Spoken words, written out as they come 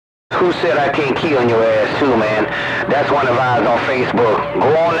Who said I can't key on your ass too, man? That's one of ours on Facebook.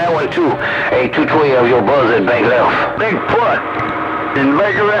 Go on that one too. Hey, 212, your buzzard bank left. Big foot. And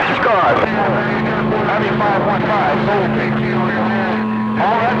Baker Escort.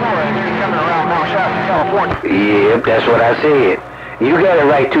 95.5. Yep, that's what I said. You got it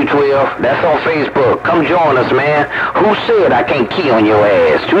right, 212. That's on Facebook. Come join us, man. Who said I can't key on your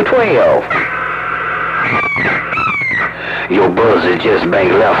ass? 212. Your buzzer just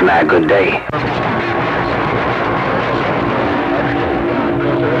bank left now. Good day.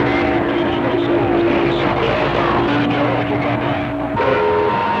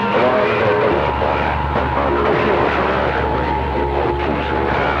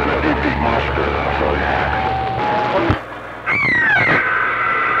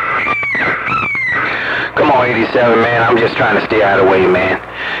 Come on, 87, man. I'm just trying to stay out of the way, man.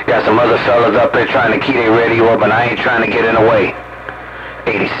 Got some other fellas up there trying to key their radio up, and I ain't trying to get in the way.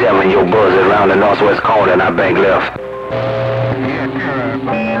 87, your buzzer around the northwest corner, and I bank left.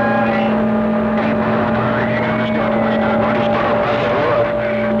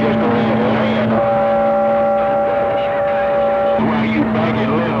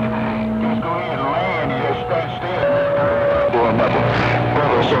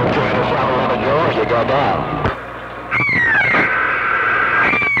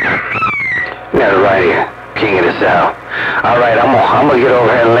 That's right here, King of the South. Alright, I'm gonna get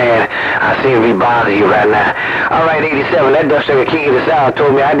over here and land. I seem to be bothering you right now. Alright, 87, that Dutchman King of the South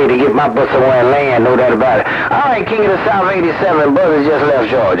told me I need to get my butt somewhere and land, no doubt about it. Alright, King of the South, 87, Buzzer just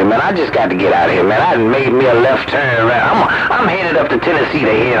left Georgia, man. I just got to get out of here, man. I done made me a left turn around. I'm headed up to Tennessee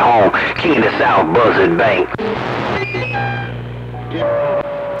to head home. King of the South, Buzzard Bank.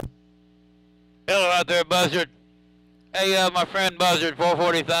 Hello out there, Buzzard. Hey, my friend Buzzard,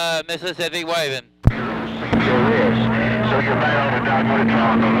 445, Mississippi waving. So you're right on the dot with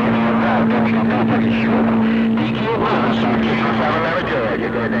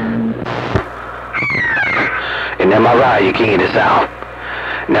and then my ride, you King of the South.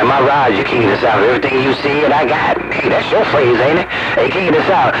 Now my ride, you King of the South. Everything you said, I got. Hey, that's your phrase, ain't it? Hey, King of the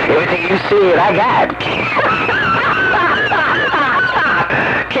South. Everything you said, I got.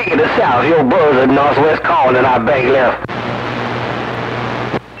 King of the South, your buzzer northwest corner, and I bank left.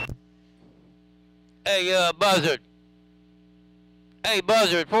 Hey, Buzzard. Hey,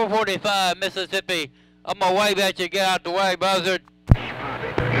 Buzzard, 445, Mississippi. I'm gonna wave at you. Get out the way, Buzzard. So,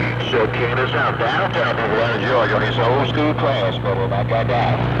 King of the South, downtown from Atlanta, Georgia, on this old school class, brother, like that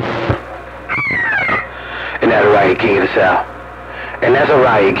down. And that's right, King of the South. And that's a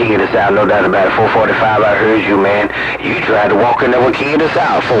riot, King of the South, no doubt about it. 445, I heard you, man. You tried to walk in there with King of the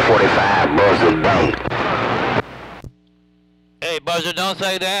South. 445, Buzzard Bank. Hey, Buzzard, don't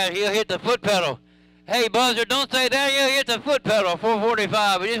say that. He'll hit the foot pedal. Hey, Buzzard, don't say that. He'll hit the foot pedal.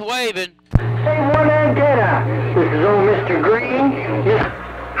 445, we're just waving. Hey, one antenna. This is old Mr. Green.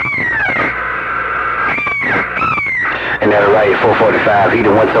 And that's right, 445, he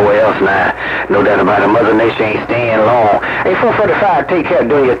done went somewhere else now. No doubt about it, Mother Nature ain't staying long. Hey, 445, take care,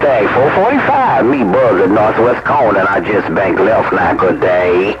 do your thing. 445, me Buzzard, northwest corner, and I just bank left now. Good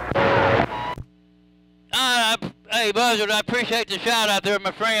day. Hey, Buzzard, I appreciate the shout out there, my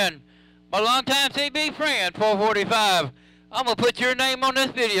friend. My longtime CB friend, 445. I'm going to put your name on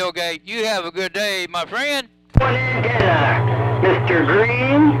this video gate. You have a good day, my friend. One antenna, Mr.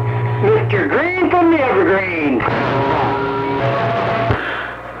 Green. Mr. Green from the Evergreen.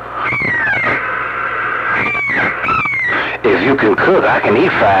 If you can cook, I can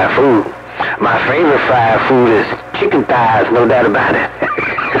eat fried food. My favorite fried food is chicken thighs, no doubt about it.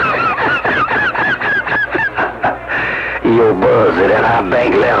 Yo, Buzzard, and I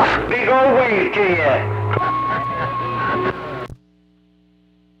bank left. Big old wave to you.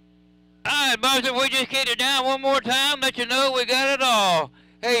 Alright, Buzzard, we just get it down one more time, let you know we got it all.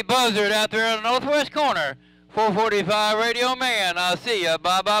 Hey, Buzzard, out there in the northwest corner, 445 Radio Man. I'll see ya.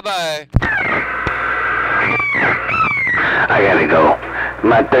 Bye-bye-bye. I gotta go.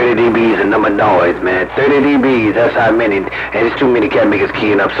 My 30 dBs and number noise, man. 30 dBs, that's how many. And it's too many cat makers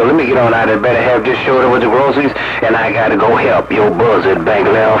keying up. So let me get on out of there. Better have just showed up with the groceries, and I gotta go help your Buzzard bank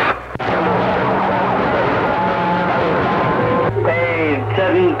left. Hey,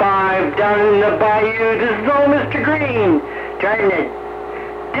 7-5 down in the bayou. This is old Mr. Green. Trying to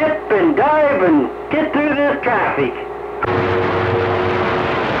dip and dive and get through this traffic.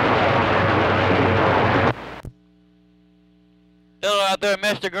 Hello out there,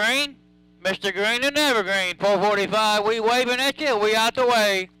 Mr. Green. Mr. Green and Evergreen, 445. We waving at you. We out the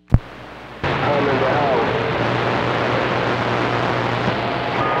way. I'm in the house.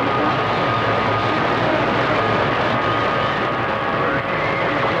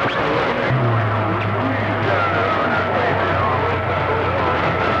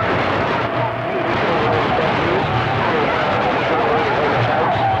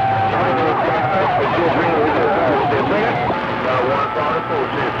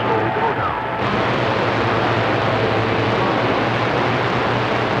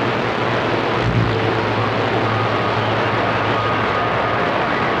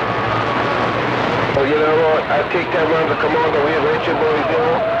 take that run to commando here, let your boys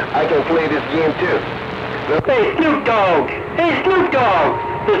know I can play this game too. Hey, Snoop Dogg! Hey, Snoop Dogg!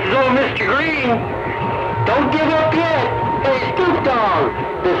 This is old Mr. Green! Don't give up yet! Hey, Snoop Dogg!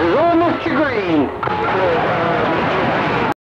 This is old Mr. Green!